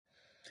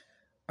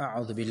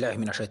أعوذ بالله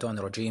من الشيطان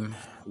الرجيم.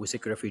 We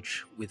seek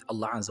refuge with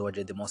Allah Azza wa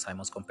Jalla, the Most High,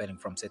 most compelling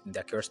from Satan the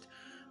accursed.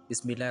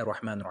 Bismillah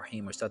ar-Rahman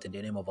ar-Rahim. We start in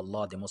the name of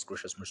Allah, the most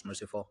gracious, most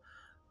merciful.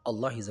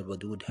 Allah is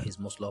al-Wadud, He is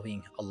most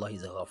loving. Allah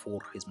is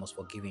al-Ghafur, He is most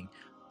forgiving.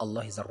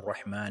 Allah is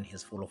al-Rahman, He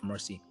is full of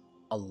mercy.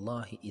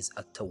 Allah He is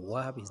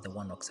at-Tawwab, He is the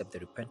one who accepts the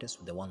repentance,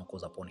 the one who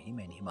calls upon Him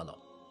and Him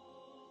alone.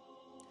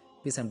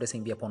 Peace and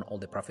blessing be upon all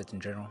the prophets in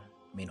general,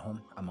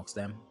 minhum, amongst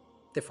them,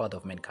 the father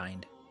of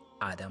mankind,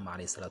 Adam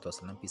alayhi salatu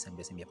wasalam, peace and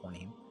blessing be upon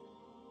him,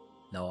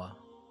 Noah,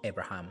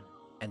 Abraham,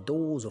 and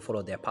those who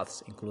follow their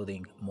paths,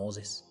 including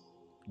Moses,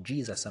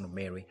 Jesus, son of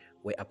Mary,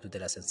 way up to the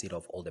last and seed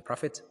of all the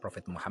prophets,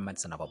 Prophet Muhammad,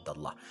 son of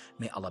Abdullah.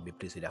 May Allah be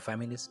pleased with their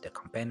families, their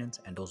companions,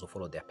 and those who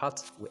follow their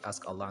paths. We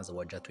ask Allah Azza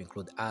wa Jalla to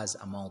include us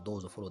among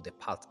those who follow the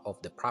path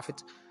of the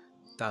Prophet,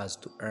 thus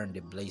to earn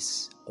the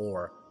bliss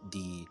or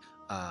the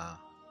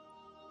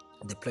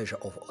pleasure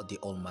of the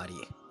Almighty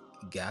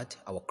God,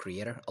 our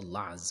Creator,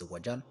 Allah Azza wa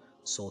Jalla,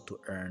 so to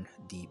earn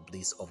the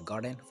bliss of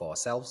garden for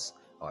ourselves,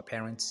 our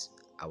parents,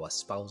 our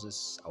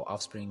spouses, our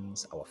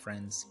offsprings, our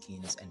friends,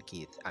 kins, and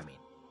kith. Amen.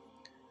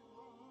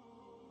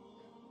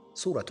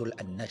 Surat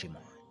An Najm,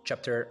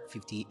 chapter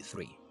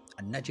 53.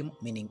 An Najm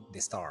meaning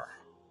the star.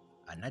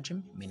 An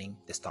Najm meaning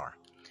the star.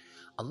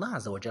 Allah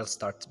Azza wa Jal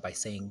starts by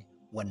saying,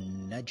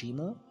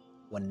 وَالنَّجِمِ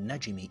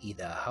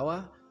إِذَا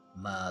هَوَى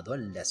مَا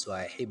ضَلَّ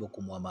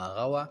صَاحِبُكُمْ وَمَا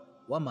غَوَى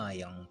وَمَا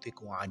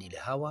يَنطِقُ عَنِ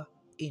الْهَوَى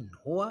إِنْ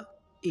هُوَ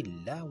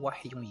إِلَّا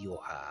وَحْيٌ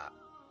يُوحَى.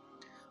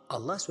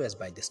 Allah swears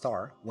by the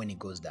star when it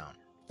goes down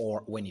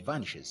or when it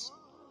vanishes.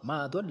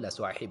 مَا ضَلَّ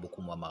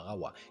صَاحِبُكُمْ وَمَا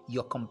غَوَى.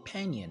 Your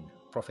companion,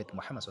 Prophet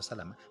Muhammad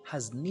ﷺ,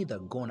 has neither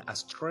gone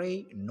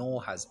astray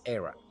nor has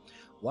error.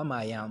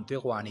 وَمَا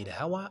يَنطِقُ عَنِ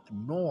الْهَوَى.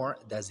 Nor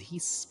does he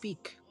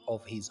speak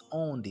of his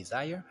own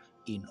desire.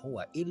 إِنْ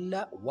هُوَ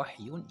إِلَّا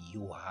وَحْيٌ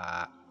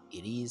يُوحَى.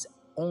 It is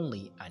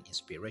only an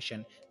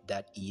inspiration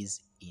that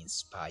is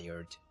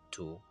inspired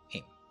to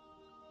him.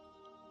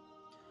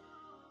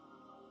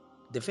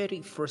 The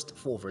very first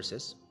 4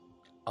 verses,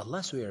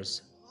 Allah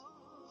swears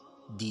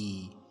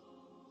the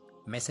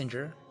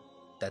messenger,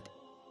 that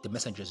the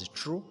messenger is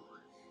true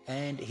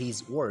and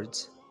his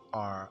words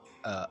are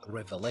a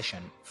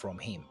revelation from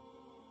him.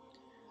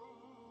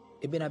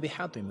 Ibn Abi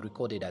Hatim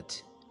recorded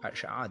that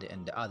Al-Sha'ad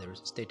and the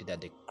others stated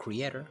that the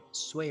Creator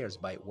swears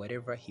by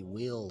whatever he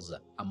wills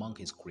among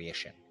his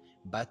creation,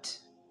 but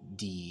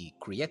the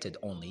created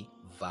only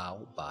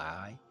vow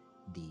by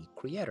the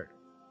Creator.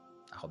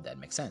 I hope that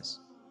makes sense.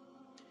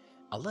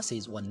 Allah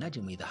says,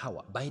 وَالنَّجْمِ إِذَا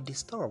هَوَى, by the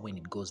star when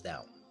it goes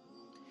down.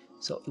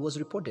 So it was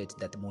reported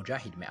that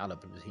Mujahid, may Allah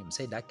be with him,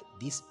 said that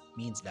this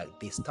means that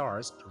the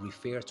stars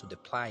refer to the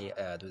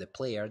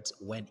players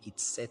when it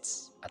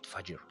sets at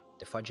Fajr,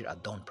 the Fajr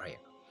at dawn prayer.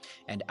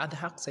 And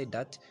Adhaq said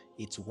that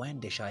it's when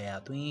the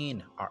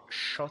shayateen are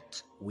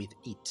shot with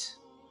it,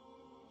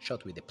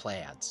 shot with the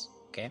Pleiades.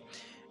 Okay,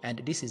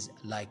 and this is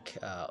like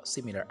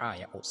similar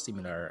ayah or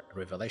similar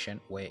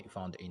revelation we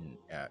found in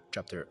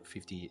chapter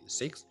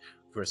 56,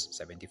 verse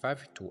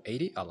 75 to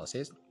 80. Allah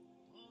says,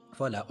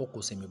 فَلَا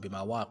أُقْسِمُ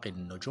بِمَوَاقِعِ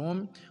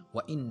النُّجُومِ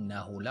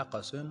وَإِنَّهُ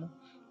لَقَسَمٌ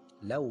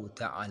لَوْ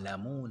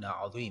تَعْلَمُونَ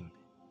عَظِيمٌ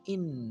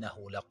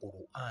إِنَّهُ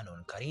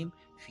لَقُرْآنٌ كَرِيمٌ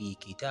فِي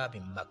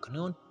كِتَابٍ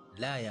مَكْنُونٍ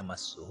لَا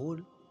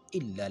يَمَسُّهُ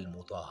إِلَّا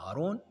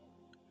الْمُطَهَّرُونَ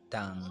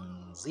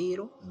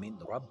تَنزِيلٌ مِّن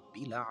رَبِّ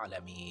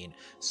الْعَالَمِينَ.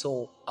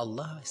 So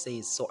Allah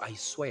says, so I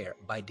swear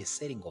by the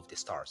setting of the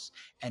stars,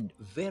 and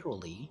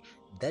verily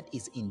that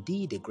is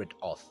indeed a great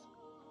oath,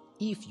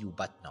 if you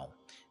but know,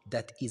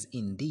 that is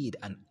indeed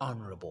an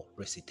honorable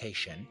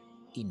recitation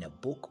in a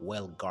book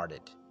well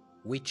guarded,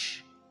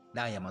 which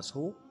لا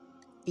يمسه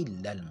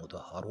إلا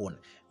المطهرون,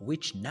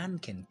 which none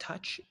can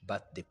touch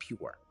but the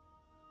pure.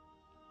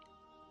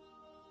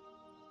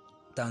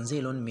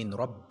 تنزيل من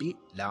رب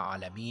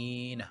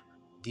العالمين.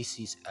 This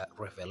is a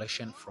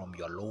revelation from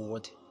your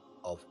Lord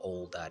of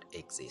all that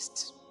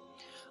exists.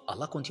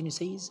 Allah continues,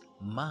 says,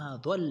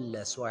 مَا ضَلَّ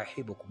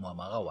صَاحِبُكُمْ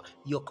وَمَا غَوَى.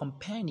 Your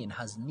companion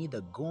has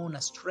neither gone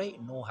astray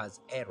nor has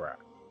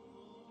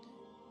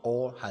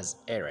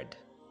erred.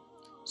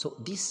 So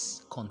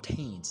this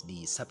contains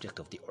the subject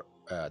of the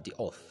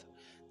oath.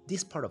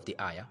 This part of the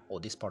ayah, or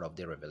this part of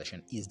the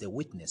revelation, is the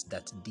witness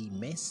that the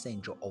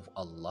messenger of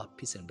Allah,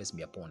 peace and blessing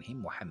be upon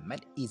him,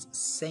 Muhammad, is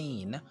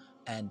sane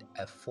and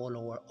a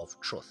follower of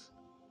truth.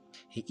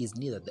 He is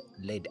neither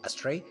led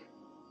astray,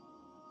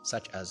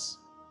 such as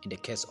in the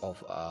case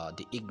of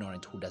the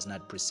ignorant who does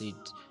not proceed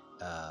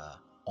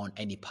on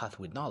any path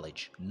with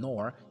knowledge,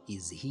 nor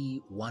is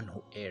he one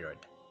who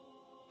erred,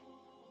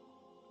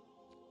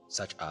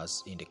 such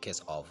as in the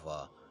case of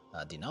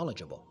the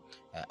knowledgeable,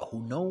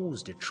 who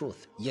knows the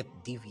truth yet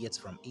deviates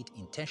from it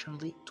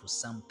intentionally to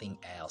something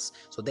else.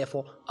 So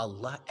therefore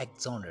Allah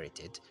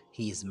exonerated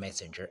his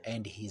messenger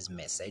and his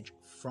message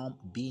from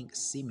being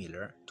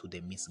similar to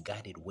the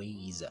misguided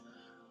ways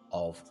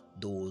of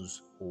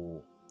those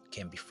who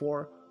came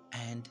before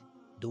and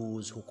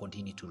those who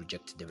continue to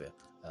reject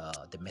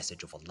the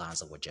message of Allah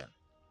Azza wa Jal,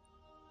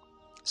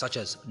 such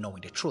as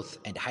knowing the truth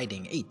and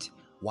hiding it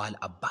while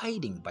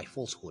abiding by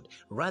falsehood.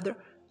 Rather,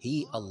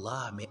 He,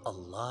 Allah, may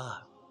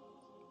Allah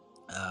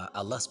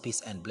Allah's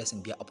peace and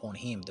blessing be upon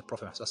him, the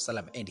Prophet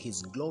ﷺ, and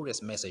his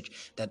glorious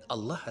message that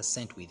Allah has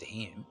sent with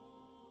him,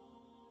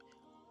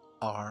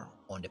 are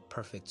on the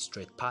perfect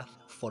straight path,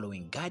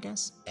 following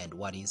guidance and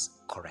what is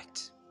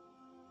correct.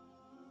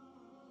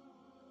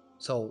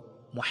 So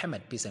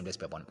Muhammad, peace and blessing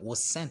be upon him,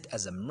 was sent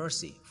as a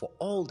mercy for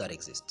all that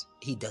exist.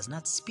 He does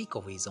not speak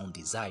of his own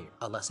desire.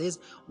 Allah says,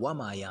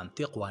 وَمَا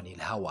يَنْطِقُ عَنِ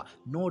الْهَوَى,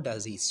 nor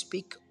does he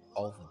speak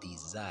of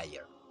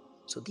desire.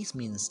 So this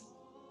means,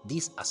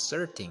 this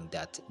asserting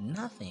that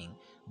nothing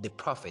the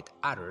Prophet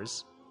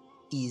utters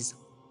is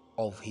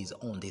of his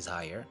own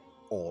desire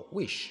or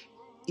wish.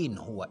 In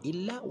huwa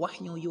illa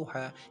wahyu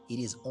yuha, it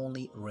is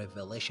only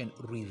revelation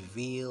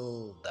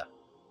revealed.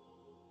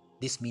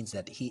 This means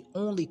that he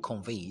only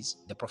conveys,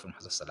 the Prophet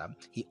Muhammad,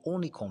 he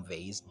only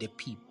conveys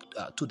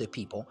to the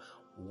people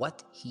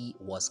what he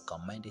was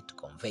commanded to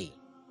convey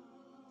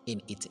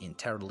in it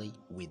entirely,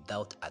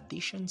 without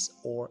additions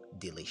or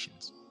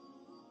deletions.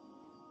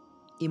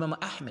 Imam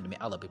Ahmad, may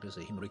Allah be pleased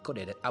with him,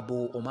 recorded that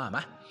Abu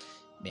Umamah,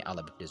 may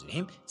Allah be pleased with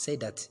him, said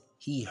that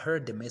he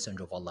heard the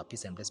Messenger of Allah,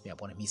 peace and blessing be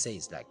upon him. He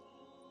says, like,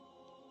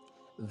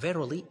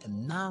 verily,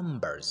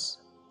 numbers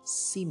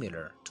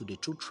similar to the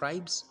two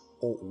tribes,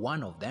 or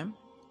one of them,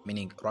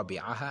 meaning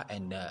Rabi'ah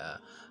and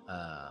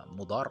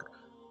Mudar,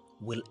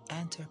 will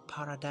enter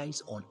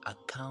paradise on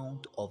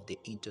account of the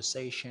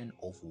intercession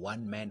of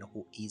one man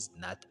who is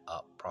not a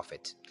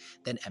prophet.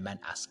 Then a man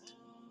asked,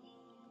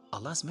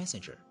 Allah's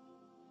Messenger,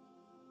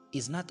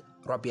 is not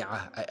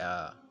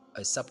Rabi'ah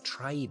a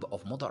sub-tribe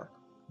of Mudar?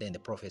 Then the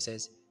Prophet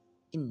says,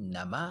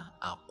 Innama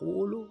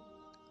aqulu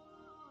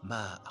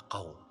ma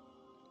aqul,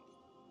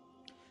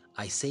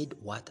 I said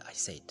what I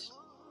said.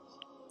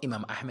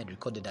 Imam Ahmed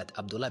recorded that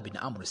Abdullah bin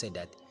Amr said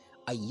that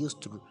I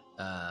used to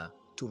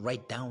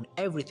write down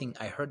everything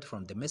I heard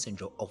from the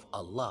Messenger of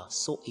Allah,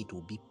 so it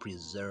will be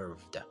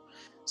preserved.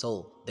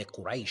 So the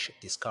Quraysh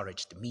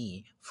discouraged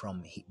me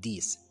from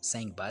this,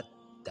 saying but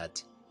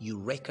that you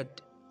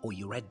record or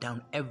you write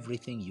down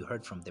everything you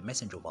heard from the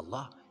Messenger of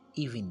Allah,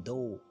 even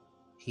though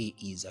he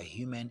is a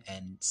human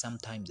and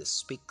sometimes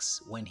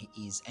speaks when he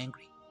is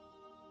angry.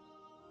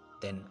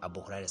 Then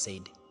Abu Hurairah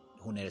said,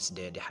 who narrates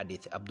the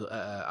hadith,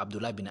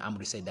 Abdullah bin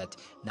Amr said that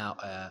now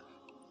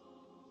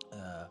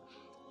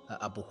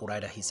Abu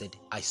Hurairah, he said,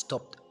 I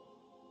stopped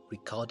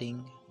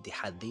recording the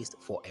hadith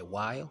for a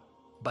while,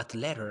 but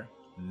later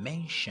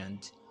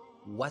mentioned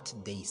what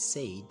they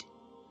said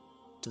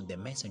to the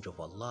Messenger of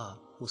Allah,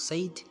 who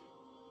said,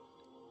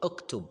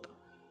 Uktub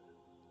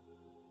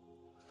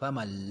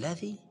fama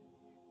alladhi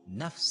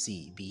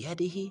nafsi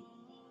biyadihi,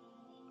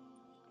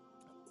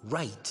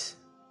 write,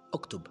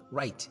 Uktub,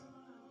 write,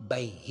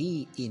 by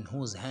he in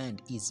whose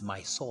hand is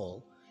my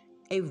soul,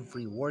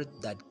 every word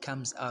that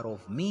comes out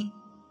of me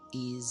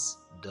is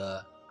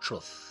the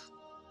truth.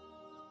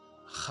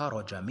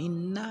 Kharaja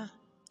minna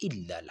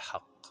illa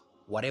al-haq.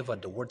 Whatever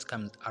the words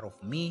comes out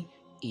of me,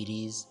 it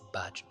is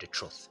but the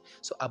truth.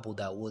 So Abu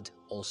Dawood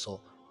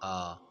also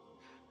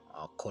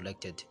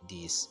collected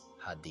this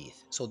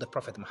hadith. So the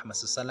Prophet Muhammad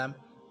sallam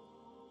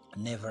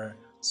never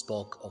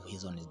spoke of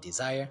his own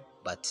desire,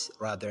 but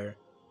rather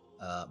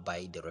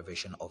by the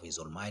revelation of his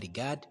Almighty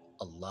God,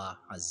 Allah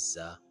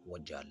Azza wa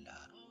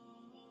Jalla.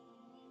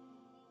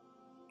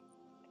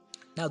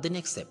 Now the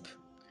next step,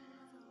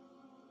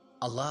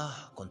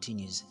 Allah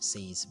continues,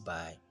 says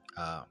by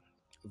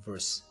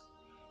verse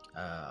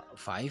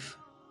 5,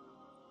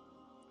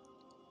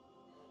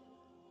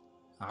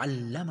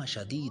 علم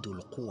شديد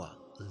القوى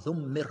ذو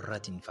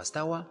مرة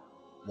فاستوى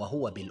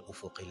وهو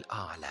بالأفق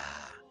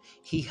الأعلى.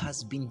 He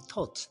has been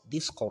taught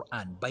this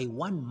Quran by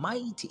one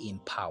mighty in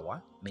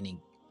power,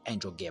 meaning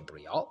Angel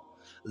Gabriel.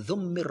 ذو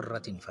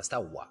مرة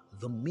فاستوى,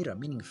 ذو mirror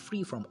meaning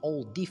free from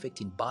all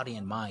defect in body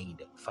and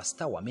mind.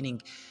 فاستوى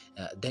meaning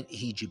then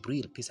he,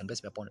 Jibril, peace and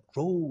blessing upon him,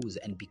 rose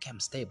and became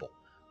stable.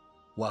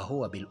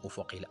 وهو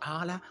بالأفق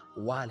الأعلى,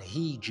 while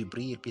he,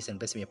 Jibril, peace and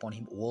blessing upon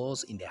him,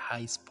 was in the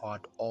highest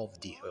part of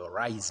the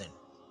horizon.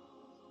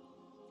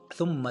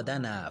 ثم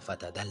دنا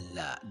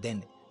فتدلى,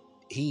 then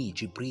he,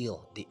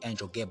 Jibril, the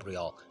angel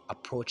Gabriel,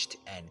 approached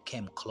and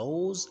came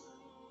close.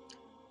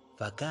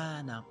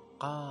 فكان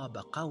قاب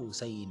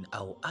قوسين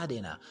أو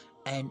أدنى,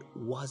 and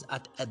was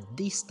at a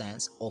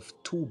distance of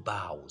 2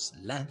 bows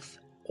length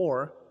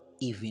or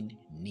even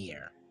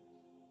near.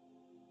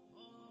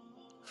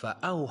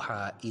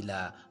 فأوحى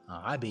إلى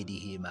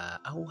عبده ما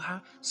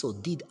أوحى, so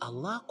did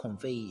Allah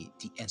convey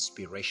the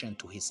inspiration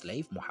to his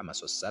slave Muhammad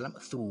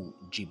sallam through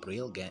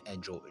Jibril,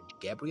 angel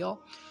Gabriel.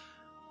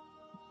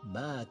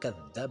 ما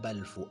كذب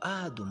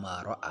الفؤاد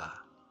ما رأى,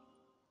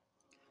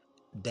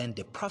 then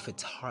the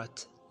Prophet's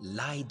heart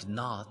lied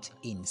not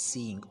in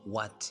seeing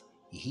what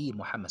he,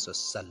 Muhammad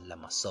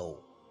sallam, saw.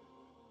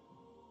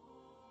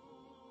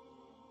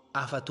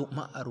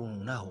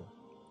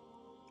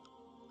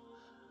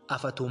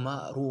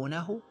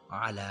 أفتمارونه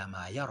على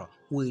ما يرى,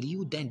 will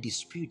you then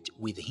dispute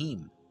with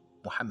him,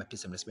 Muhammad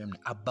peace and blessings,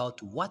 about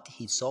what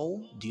he saw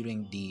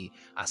during the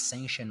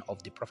ascension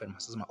of the Prophet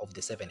Muhammad of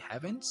the 7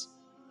 heavens?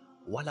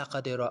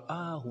 وَلَقَدْ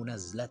رَآهُ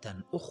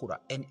نَزْلَةً أُخْرَى.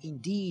 And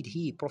indeed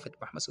he, Prophet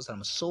Muhammad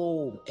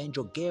saw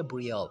Angel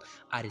Gabriel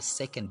at his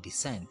second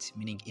descent,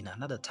 meaning in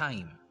another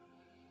time.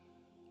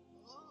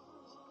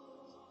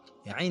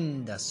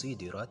 عند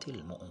سدرة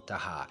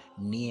المنتهى,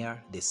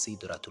 near the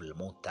Sidratul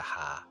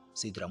Muntaha.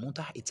 Sidra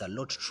Muntaha, it's a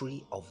large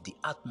tree of the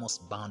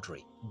utmost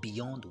boundary,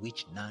 beyond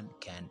which none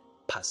can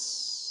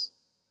pass.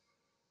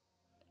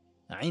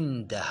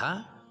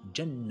 عندها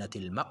جنة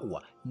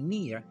المأوى,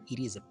 near it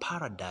is a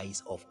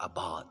paradise of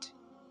abode.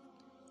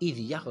 إذ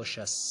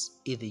يغشى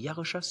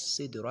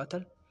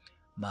السدرة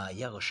ما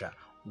يغشى,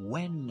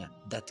 when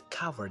that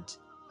covered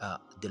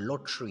the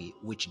Lord tree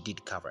which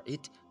did cover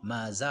it,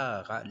 ما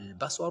زاغ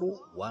البصر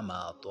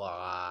وما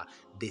طغى,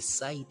 the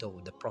sight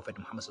of the Prophet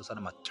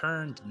Muhammad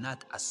turned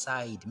not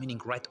aside, meaning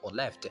right or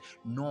left,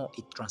 nor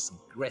it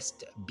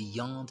transgressed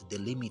beyond the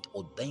limit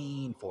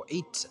ordained for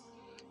it.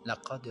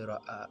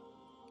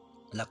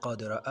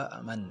 لقد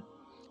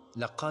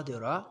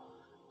رأى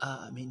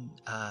من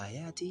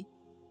آيات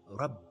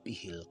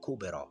ربه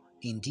الكبرى.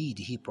 Indeed,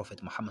 he,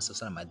 Prophet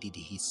Muhammad did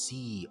he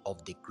see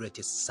of the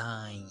greatest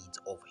signs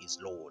of his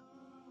Lord.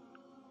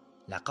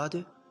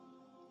 لقد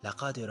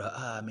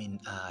رأى من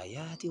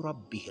آيات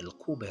ربه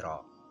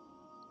الكبرى.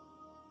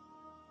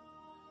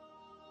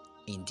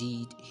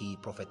 Indeed, he,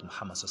 Prophet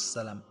Muhammad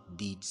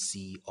did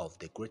see of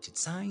the greatest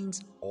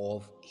signs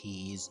of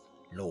his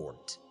Lord.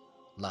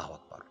 Allahu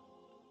Akbar.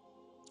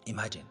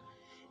 Imagine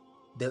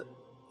the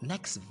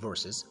next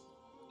verses,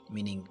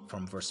 meaning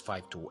from verse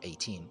 5 to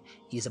 18,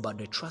 is about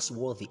the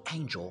trustworthy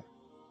angel.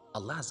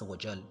 Allah Azza wa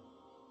Jal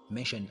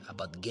mentioned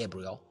about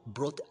Gabriel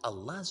brought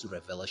Allah's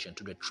revelation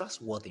to the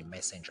trustworthy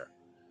messenger.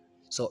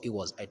 So it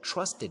was a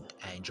trusted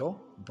angel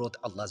brought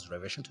Allah's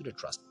revelation to the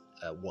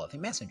trustworthy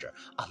messenger.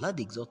 Allah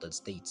the Exalted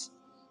states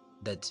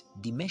that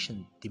the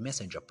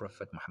messenger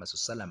Prophet Muhammad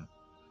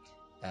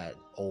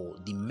or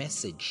the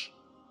message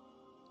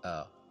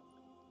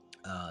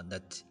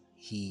that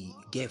he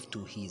gave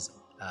to his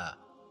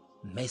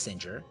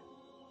messenger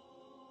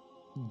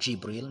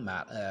Jibril,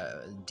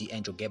 the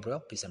angel Gabriel,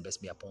 peace and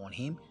blessings be upon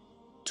him,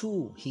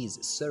 to his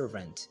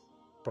servant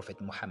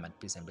Prophet Muhammad,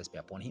 peace and blessings be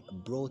upon him,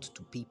 brought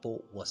to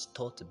people, was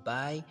taught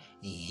by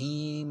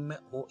him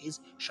who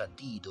is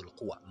Shadidul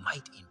Quwa,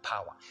 might in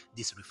power.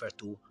 This refers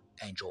to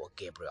angel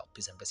Gabriel,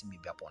 peace and blessings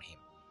be upon him.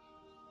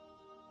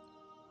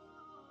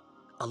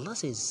 Allah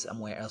says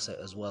somewhere else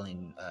as well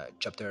in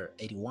chapter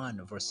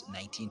 81 verse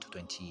 19 to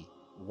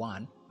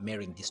 21,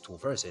 marrying these two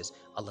verses,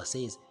 Allah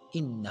says,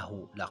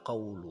 إنه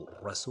لقول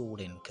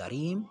رسول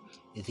كريم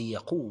ذي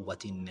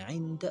قوة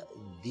عند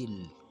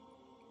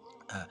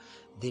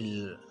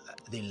ذي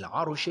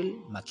العرش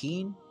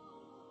المكين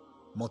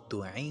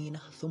مطيعين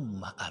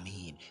ثم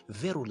أمين.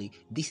 Verily,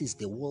 this is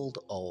the word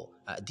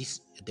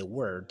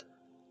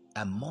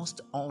a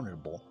most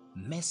honorable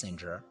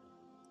messenger,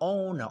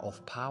 owner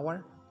of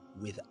power,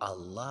 with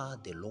Allah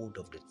the Lord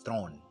of the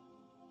throne,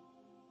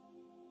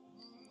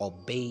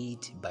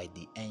 obeyed by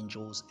the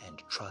angels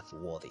and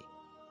trustworthy.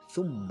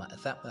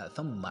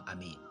 Thumma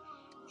amin.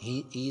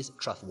 He is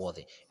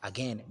trustworthy.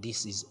 Again,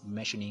 this is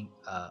mentioning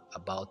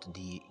about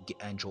the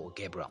angel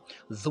Gabriel.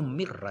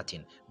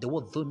 Dhumiratin. The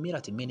word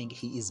dhumiratin meaning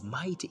he is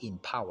mighty in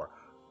power.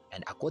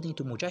 And according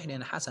to Mujahid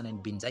and Hassan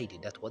and bin Zayd,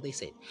 that's what they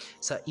said.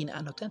 So in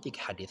an authentic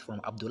hadith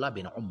from Abdullah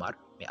bin Umar,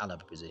 may Allah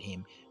be pleased with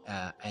him,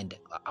 and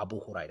Abu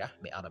Hurairah,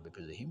 may Allah be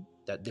pleased with him,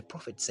 that the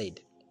Prophet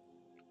said,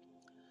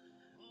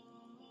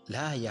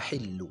 لا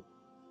يحل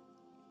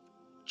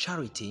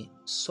charity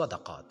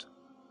sadaqat.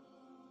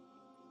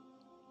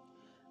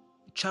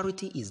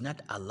 Charity is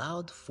not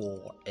allowed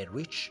for a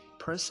rich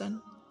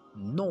person,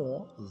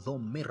 nor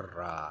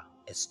dhumirra,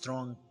 a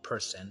strong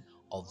person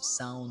of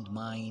sound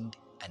mind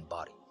and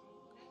body.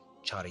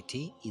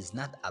 Charity is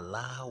not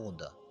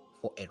allowed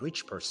for a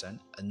rich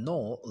person,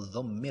 nor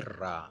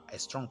dhumirra, a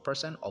strong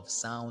person of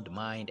sound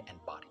mind and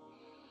body.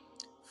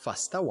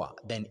 Fastawa,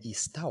 then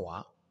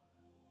istawa,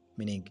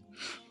 meaning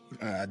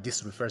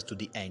this refers to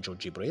the angel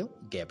Gabriel,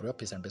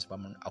 peace and blessings be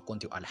upon him,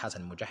 according to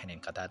Al-Hasan, Mujahid,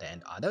 and Qatada,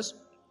 and others.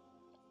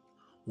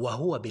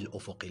 وَهُوَ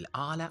بِالْأُفُقِ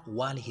الْأَعْلَى,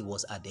 while he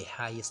was at the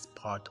highest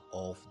part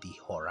of the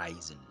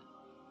horizon.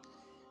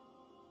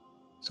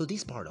 So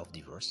this part of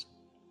the verse,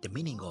 the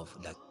meaning of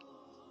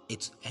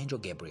it's angel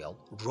Gabriel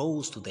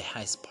rose to the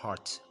highest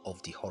part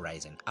of the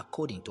horizon,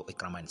 according to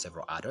Ikramah and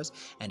several others.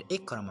 And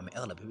Ikramah, may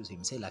Allah be with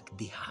him, say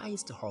the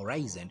highest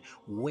horizon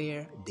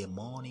where the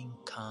morning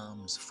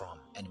comes from.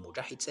 And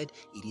Mujahid said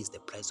it is the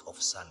place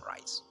of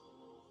sunrise.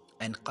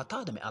 And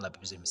Qatada, may Allah be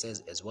with him,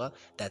 says as well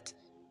that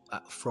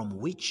from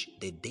which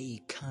the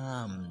day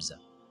comes.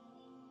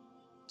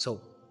 So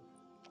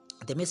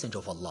the messenger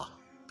of Allah,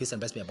 peace and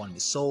blessings be upon him,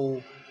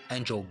 saw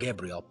angel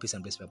Gabriel, peace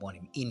and blessings be upon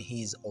him, in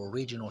his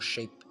original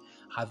shape,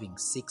 having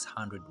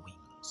 600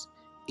 wings,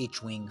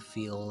 each wing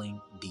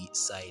filling the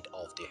side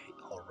of the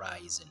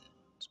horizon.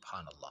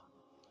 Subhanallah.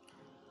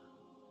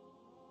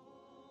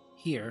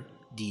 Here,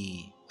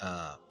 the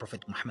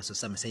Prophet Muhammad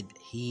said,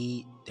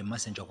 he, the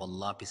messenger of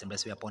Allah, peace and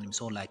blessings be upon him,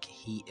 saw like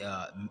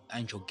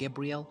angel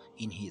Gabriel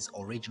in his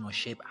original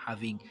shape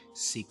having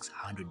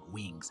 600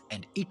 wings,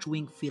 and each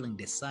wing filling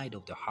the side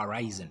of the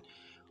horizon,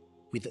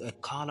 with a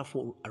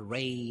colorful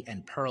array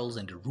and pearls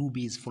and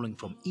rubies falling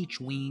from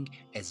each wing,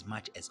 as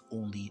much as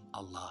only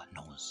Allah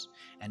knows.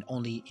 And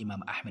only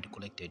Imam Ahmed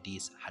collected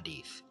this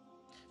hadith.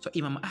 So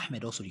Imam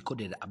Ahmed also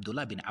recorded that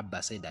Abdullah bin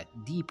Abbas said that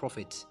the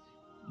Prophet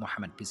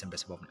Muhammad, peace and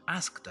blessings be upon him,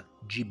 asked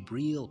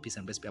Jibril, peace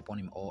and blessings be upon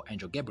him, or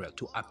angel Gabriel,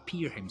 to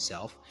appear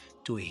himself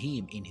to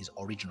him in his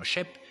original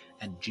shape.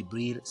 And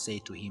Jibril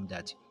said to him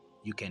that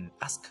you can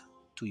ask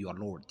to your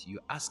Lord. You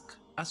ask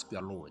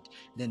your Lord.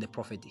 Then the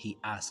Prophet, he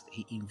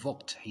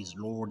invoked his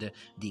Lord,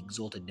 the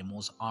exalted, the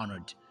most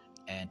honored,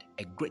 and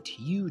a great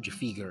huge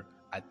figure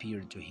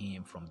appeared to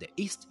him from the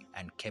east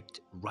and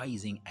kept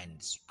rising and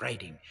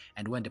spreading.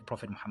 And when the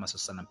Prophet Muhammad,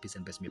 peace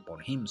and blessings be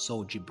upon him,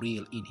 saw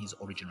Jibril in his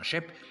original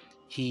shape,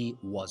 he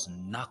was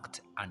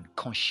knocked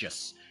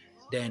unconscious.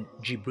 Then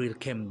Jibril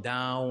came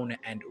down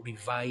and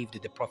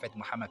revived the Prophet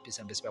Muhammad, peace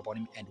and blessings be upon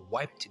him, and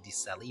wiped the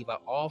saliva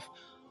off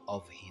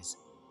of his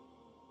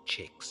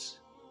cheeks.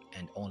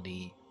 And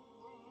only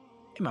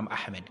Imam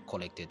Ahmed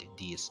collected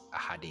these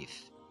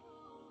hadith.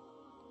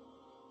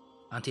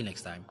 Until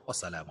next time,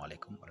 wassalamu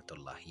alaikum wa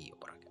rahmatullahi wa